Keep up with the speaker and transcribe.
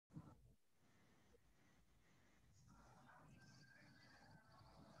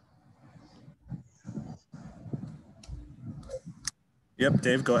Yep,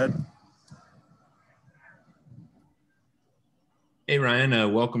 Dave, go ahead. Hey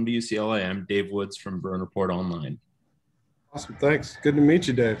Ryan, welcome to UCLA. I'm Dave Woods from Burn Report Online. Awesome, thanks. Good to meet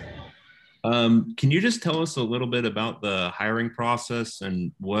you, Dave. Can you just tell us a little bit about the hiring process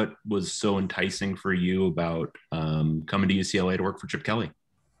and what was so enticing for you about coming to UCLA to work for Chip Kelly?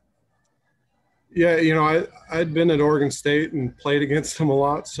 Yeah, I'd been at Oregon State and played against them a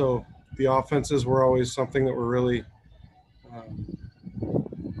lot, so the offenses were always something that were really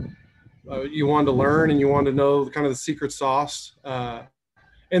you wanted to learn and you wanted to know kind of the secret sauce.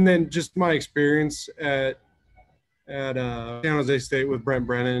 And then just my experience at San Jose State with Brent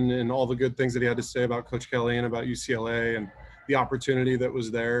Brennan and all the good things that he had to say about Coach Kelly and about UCLA and the opportunity that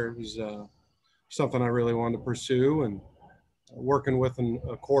was there was something I really wanted to pursue. And working with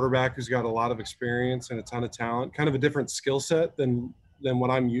a quarterback who's got a lot of experience and a ton of talent, kind of a different skill set than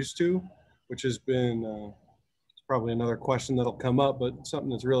what I'm used to, which has been it's probably another question that'll come up, but something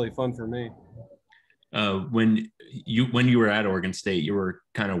that's really fun for me. When you were at Oregon State, you were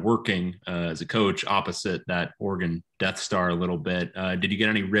kind of working as a coach opposite that Oregon Death Star a little bit. Did you get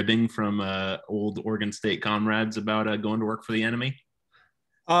any ribbing from old Oregon State comrades about going to work for the enemy?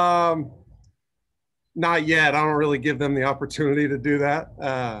 Not yet. I don't really give them the opportunity to do that.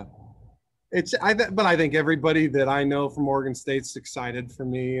 But I think everybody that I know from Oregon State's excited for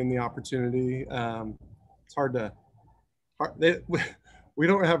me and the opportunity. It's we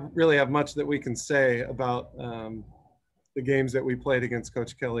don't really have much that we can say about the games that we played against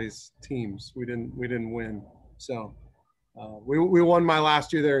Coach Kelly's teams. We didn't win. So we won my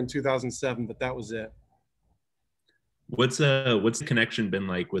last year there in 2007, but that was it. What's the connection been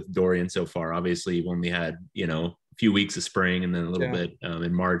like with Dorian so far? Obviously, you've only had a few weeks of spring and then a little bit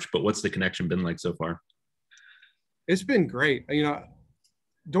in March. But what's the connection been like so far? It's been great.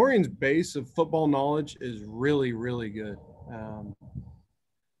 Dorian's base of football knowledge is really, really good.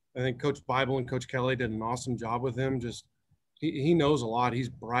 I think Coach Bible and Coach Kelly did an awesome job with him. Just he knows a lot. He's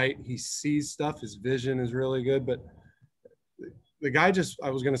bright. He sees stuff. His vision is really good. But the guy I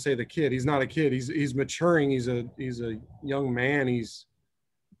was going to say the kid. He's not a kid. He's maturing. He's a young man.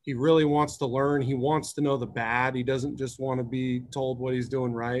 He really wants to learn. He wants to know the bad. He doesn't just want to be told what he's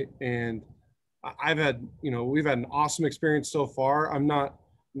doing right. And we've had an awesome experience so far. I'm not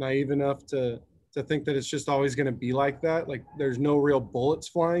naive enough to think that it's just always going to be like that. Like there's no real bullets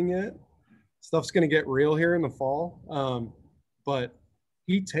flying yet. Stuff's going to get real here in the fall. But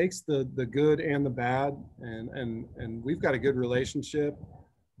he takes the good and the bad, and we've got a good relationship.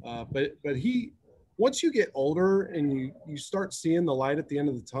 But once you get older and you start seeing the light at the end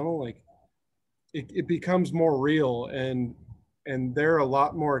of the tunnel, like it becomes more real, and they're a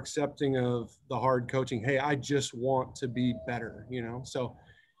lot more accepting of the hard coaching. Hey, I just want to be better, So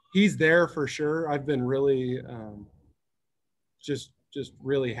he's there for sure. I've been really just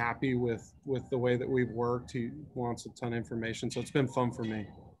really happy with the way that we've worked. He wants a ton of information, so it's been fun for me.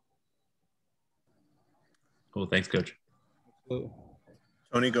 Cool. Thanks, Coach. Absolutely.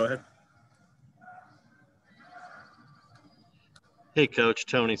 Tony, go ahead. Hey, Coach.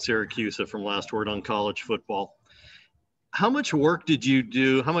 Tony Siracusa from Last Word on College Football. How much work did you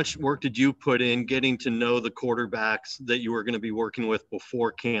do? How much work did you put in getting to know the quarterbacks that you were going to be working with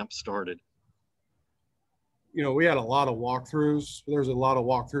before camp started? We had a lot of walkthroughs. There was a lot of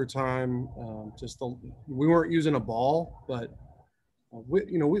walkthrough time. We weren't using a ball, but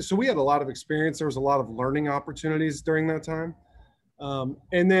so we had a lot of experience. There was a lot of learning opportunities during that time.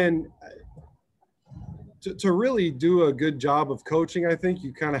 And then to really do a good job of coaching, I think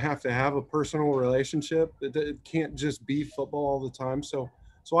you kind of have to have a personal relationship. It can't just be football all the time. So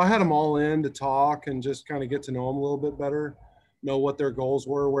I had them all in to talk and just kind of get to know them a little bit better, know what their goals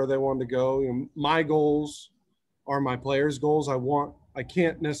were, where they wanted to go. My goals are my players' goals. I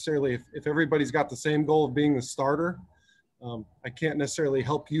can't necessarily, if everybody's got the same goal of being the starter, I can't necessarily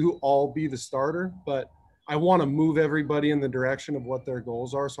help you all be the starter, but I want to move everybody in the direction of what their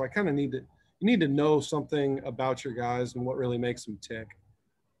goals are. So I kind of you need to know something about your guys and what really makes them tick.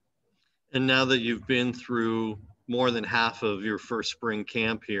 And now that you've been through more than half of your first spring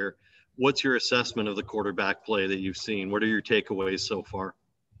camp here, what's your assessment of the quarterback play that you've seen? What are your takeaways so far?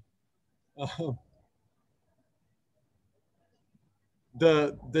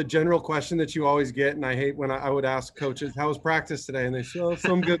 The general question that you always get, and I hate when I would ask coaches, how was practice today? And they say, oh,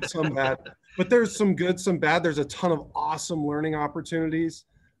 some good, some bad. But there's some good, some bad. There's a ton of awesome learning opportunities.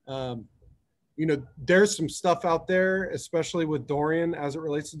 There's some stuff out there, especially with Dorian, as it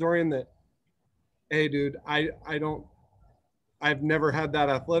relates to Dorian, that, hey, dude, I've never had that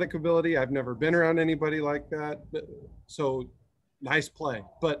athletic ability. I've never been around anybody like that. So nice play,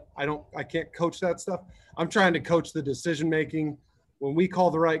 but I can't coach that stuff. I'm trying to coach the decision-making, when we call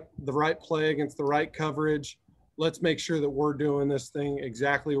the right play against the right coverage, let's make sure that we're doing this thing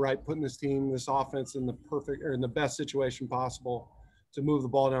exactly right, putting this team, this offense in the best situation possible to move the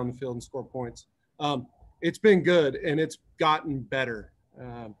ball down the field and score points. It's been good, and it's gotten better.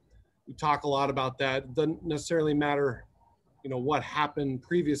 We talk a lot about that. It doesn't necessarily matter, what happened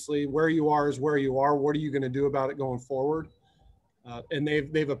previously. Where you are is where you are. What are you going to do about it going forward? And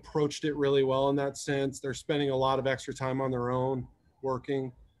they've approached it really well in that sense. They're spending a lot of extra time on their own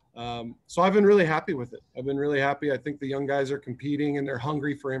working. So I've been really happy with it. I've been really happy. I think the young guys are competing and they're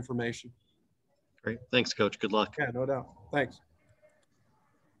hungry for information. Great. Thanks, Coach. Good luck. Yeah, no doubt. Thanks.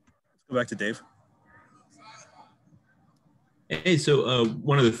 Let's go back to Dave. Hey, so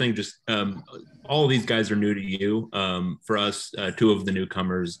one of the things, just all of these guys are new to you. For us, two of the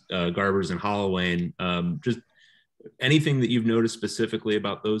newcomers, Garbers and Holloway, just anything that you've noticed specifically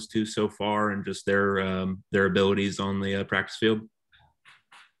about those two so far and just their abilities on the practice field?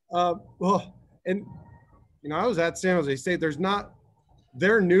 Well, and I was at San Jose State.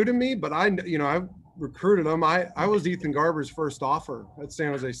 They're new to me, but I recruited them. I was Ethan Garber's first offer at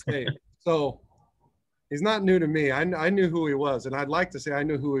San Jose State, so he's not new to me. I knew who he was, and I'd like to say I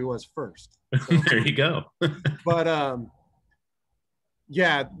knew who he was first. So, there you go. But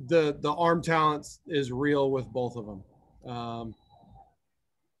yeah, the arm talent is real with both of them.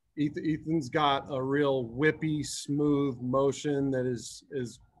 Ethan's got a real whippy, smooth motion that is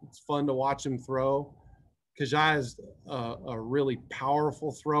it's fun to watch him throw. Kajai is a really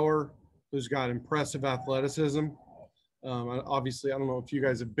powerful thrower who's got impressive athleticism. Obviously, I don't know if you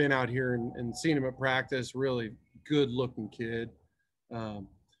guys have been out here and seen him at practice. Really good-looking kid.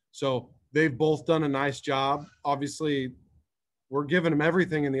 So they've both done a nice job. Obviously, we're giving them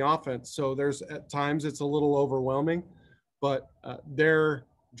everything in the offense. So at times it's a little overwhelming, but their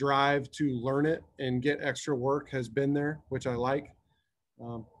drive to learn it and get extra work has been there, which I like.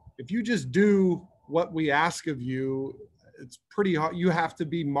 If you just do what we ask of you, it's pretty hard. You have to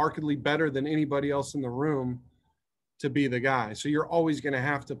be markedly better than anybody else in the room to be the guy. So you're always going to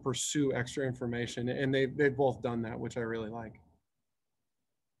have to pursue extra information, and they've both done that, which I really like.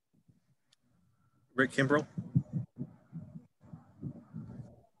 Rick Kimbrell.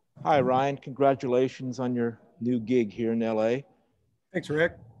 Hi, Ryan. Congratulations on your new gig here in LA. Thanks,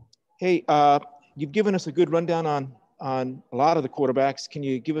 Rick. Hey, you've given us a good rundown on a lot of the quarterbacks. Can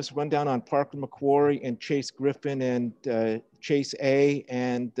you give us a rundown on Parker McQuarrie and Chase Griffin and Chase A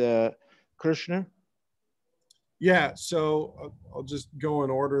and Kirshner? Yeah, so I'll just go in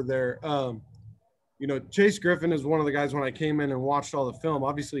order there. Chase Griffin is one of the guys when I came in and watched all the film,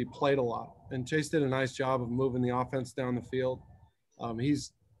 obviously he played a lot. And Chase did a nice job of moving the offense down the field.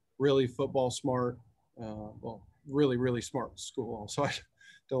 He's really football smart, really, really smart school. So I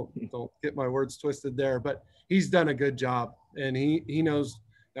don't get my words twisted there, but he's done a good job. And he knows,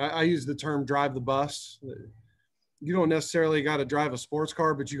 I use the term drive the bus. You don't necessarily got to drive a sports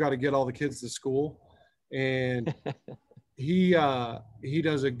car, but you got to get all the kids to school. And he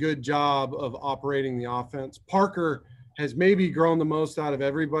does a good job of operating the offense. Parker has maybe grown the most out of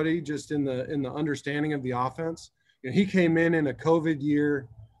everybody just in the understanding of the offense. He came in a COVID year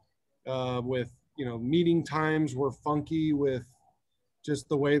with, meeting times were funky with just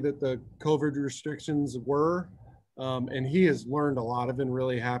the way that the COVID restrictions were. And he has learned a lot. I've been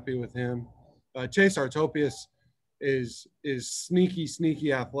really happy with him. Chase Artopius is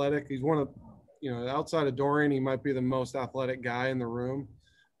sneaky athletic. He's one of, outside of Dorian, he might be the most athletic guy in the room.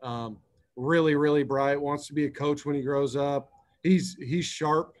 Really, really bright, wants to be a coach when he grows up. He's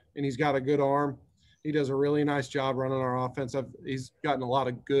sharp and he's got a good arm. He does a really nice job running our offense. He's gotten a lot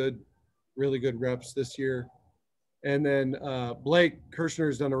of really good reps this year. And then Blake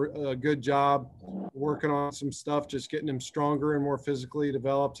Kirshner's done a good job working on some stuff, just getting him stronger and more physically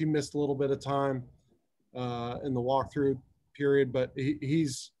developed. He missed a little bit of time in the walkthrough period, but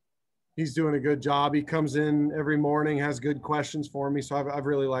he's doing a good job. He comes in every morning, has good questions for me. So I've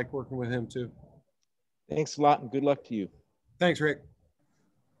really liked working with him too. Thanks a lot and good luck to you. Thanks, Rick.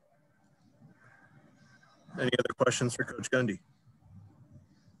 Any other questions for Coach Gundy?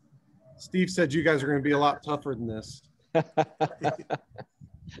 Steve said you guys are going to be a lot tougher than this.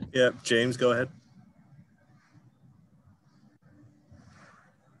 Yeah, James, go ahead.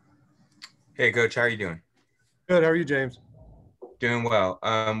 Hey, Coach, how are you doing? Good. How are you, James? Doing well.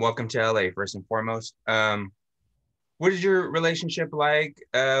 Welcome to LA, first and foremost. What is your relationship like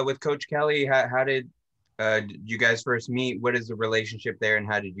with Coach Kelly? How did you guys first meet? What is the relationship there, and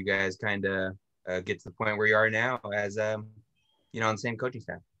how did you guys kind of get to the point where you are now as, on the same coaching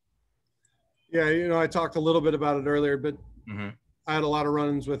staff? Yeah, I talked a little bit about it earlier, but I had a lot of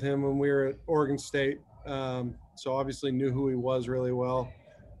run-ins with him when we were at Oregon State. so obviously knew who he was really well.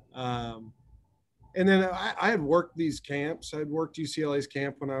 And then I had worked these camps. I'd worked UCLA's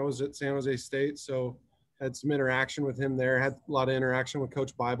camp when I was at San Jose State, so had some interaction with him there. Had a lot of interaction with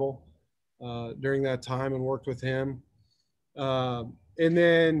Coach Bible during that time and worked with him. And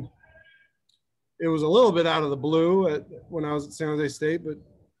then it was a little bit out of the blue when I was at San Jose State, but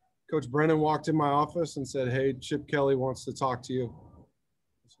Coach Brennan walked in my office and said, "Hey, Chip Kelly wants to talk to you."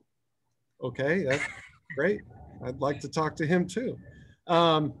 Okay, that's great. I'd like to talk to him too.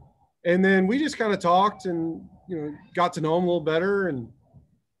 And then we just kind of talked and, got to know him a little better and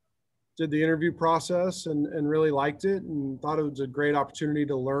did the interview process and really liked it and thought it was a great opportunity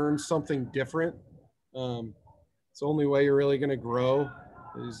to learn something different. It's the only way you're really going to grow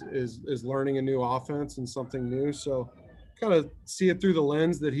is learning a new offense and something new. So kind of see it through the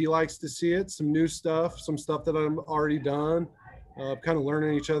lens that he likes to see it, some new stuff, some stuff that I've already done, kind of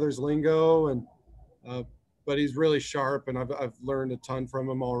learning each other's lingo. And but he's really sharp, and I've learned a ton from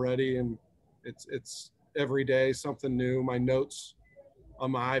him already, and it's every day something new. My notes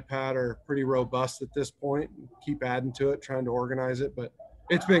on my iPad are pretty robust at this point. Keep adding to it, trying to organize it, but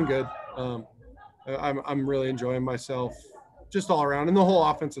it's been good. I'm really enjoying myself just all around, and the whole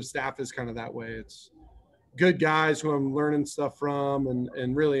offensive staff is kind of that way. It's good guys who I'm learning stuff from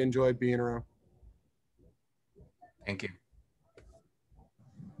and really enjoy being around. Thank you.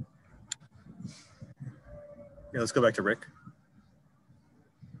 Yeah, let's go back to Rick.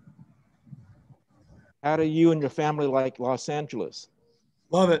 How do you and your family like Los Angeles?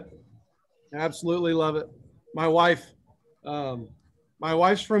 Love it. Absolutely love it. My wife's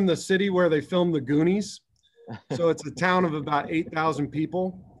from the city where they filmed The Goonies. So it's a town of about 8,000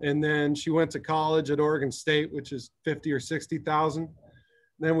 people. And then she went to college at Oregon State, which is 50 or 60,000.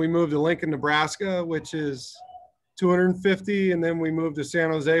 Then we moved to Lincoln, Nebraska, which is 250. And then we moved to San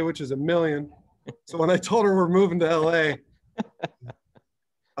Jose, which is 1 million. So when I told her we're moving to LA, I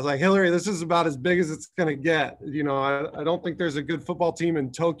was like, Hillary, this is about as big as it's going to get. I don't think there's a good football team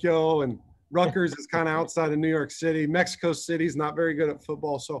in Tokyo, and Rutgers is kind of outside of New York City. Mexico City's not very good at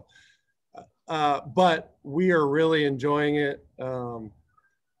football. So, but we are really enjoying it.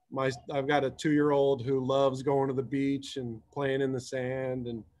 I've got a 2-year-old who loves going to the beach and playing in the sand,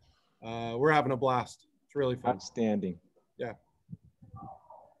 and we're having a blast. It's really fun. Outstanding. Yeah.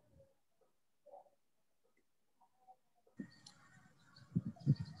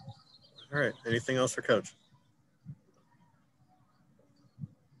 All right. Anything else for Coach?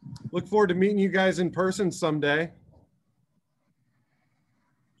 Look forward to meeting you guys in person someday.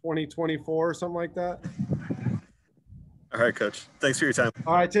 2024 or something like that. All right, Coach. Thanks for your time.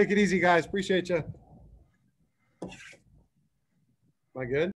 All right. Take it easy, guys. Appreciate you. Am I good?